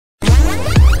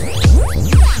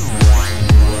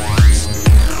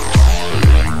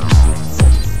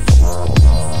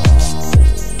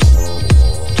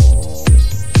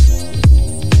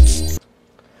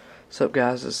What's up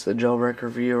guys, it's the Jailbreak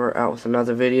Reviewer out with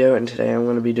another video, and today I'm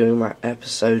going to be doing my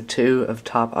episode 2 of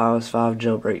top iOS 5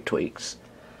 jailbreak tweaks.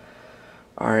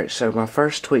 Alright, so my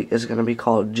first tweak is going to be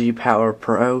called GPower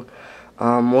Pro.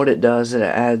 What it does, it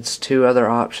adds two other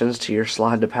options to your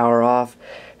slide to power off.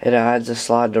 It adds a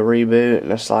slide to reboot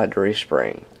and a slide to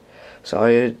respring. So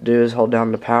all you do is hold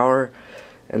down the power,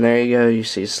 and there you go, you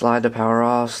see slide to power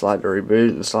off, slide to reboot,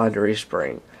 and slide to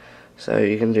respring. So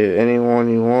you can do any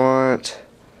one you want.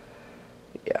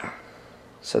 Yeah,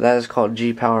 so that is called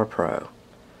GPower Pro.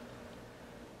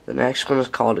 The next one is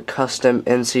called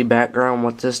CustomMCBackground.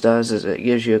 What this does is it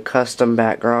gives you a custom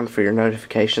background for your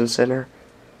notification center.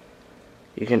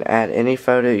 You can add any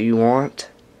photo you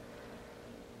want,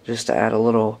 just to add a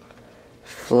little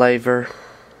flavor.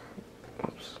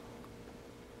 Oops.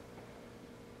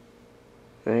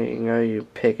 There you go, you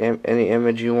pick any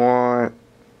image you want.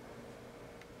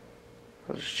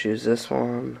 I'll just choose this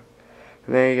one.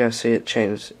 And there you go, see it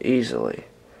changed easily.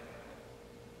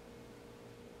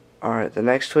 Alright, the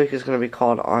next tweak is going to be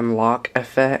called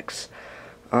UnlockEffects.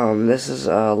 This is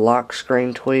a lock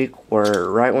screen tweak where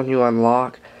right when you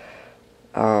unlock,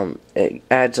 it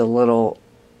adds a little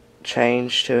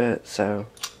change to it. So,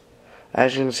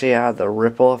 as you can see, I have the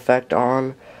ripple effect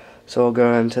on. So we'll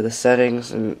go into the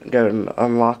settings and go to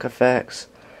UnlockEffects.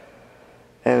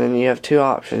 And then you have two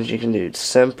options. You can do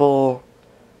simple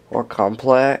or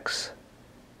complex.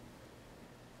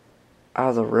 I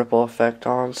have the ripple effect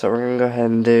on, so we're going to go ahead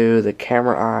and do the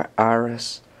camera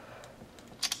iris.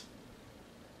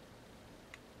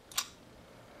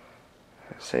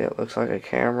 See, it looks like a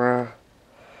camera.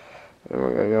 Then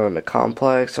we're going to go into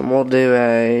complex, and we'll do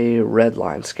a red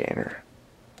line scanner.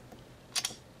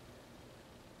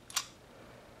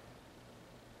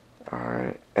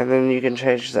 Alright, and then you can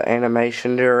change the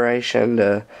animation duration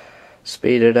to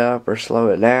speed it up or slow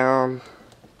it down.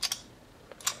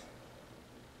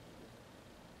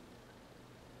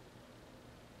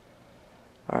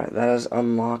 Alright, that is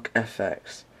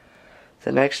UnlockEffects.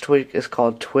 The next tweak is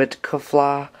called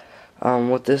TwitkaFly.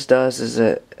 What this does is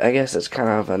I guess it's kind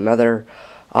of another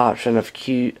option of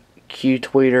Q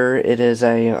tweeter. It is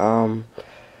a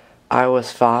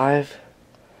iOS 5.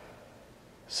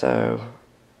 So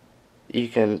you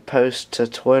can post to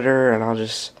Twitter, and I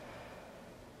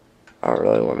don't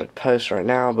really want to post right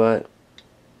now, but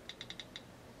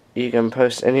you can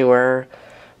post anywhere.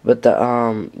 But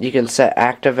you can set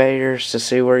activators to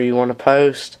see where you want to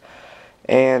post,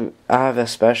 and I have a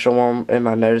special one in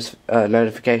my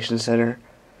notification center,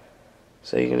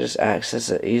 so you can just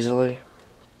access it easily.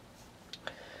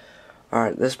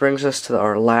 Alright, this brings us to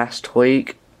our last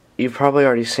tweak. You've probably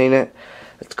already seen it.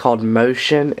 It's called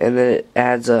Motion, and then it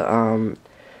adds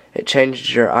it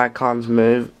changes your icon's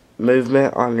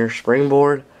movement on your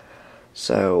springboard.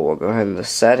 So we'll go ahead into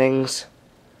settings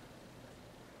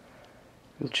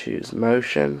and choose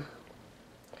motion.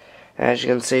 As you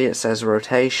can see, it says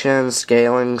rotation,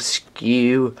 scaling,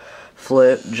 skew,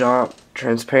 flip, jump,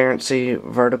 transparency,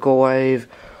 vertical wave,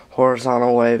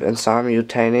 horizontal wave, and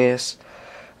simultaneous.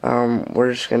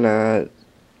 We're just gonna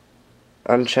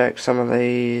uncheck some of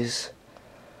these.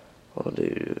 We'll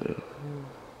do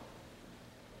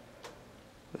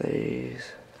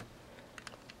these.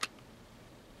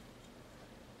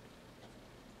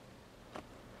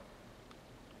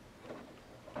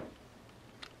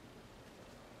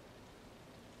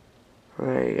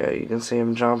 There you go, you can see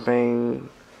him jumping,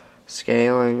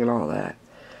 scaling, and all that.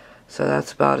 So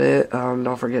that's about it.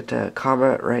 Don't forget to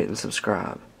comment, rate, and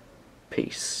subscribe.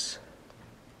 Peace.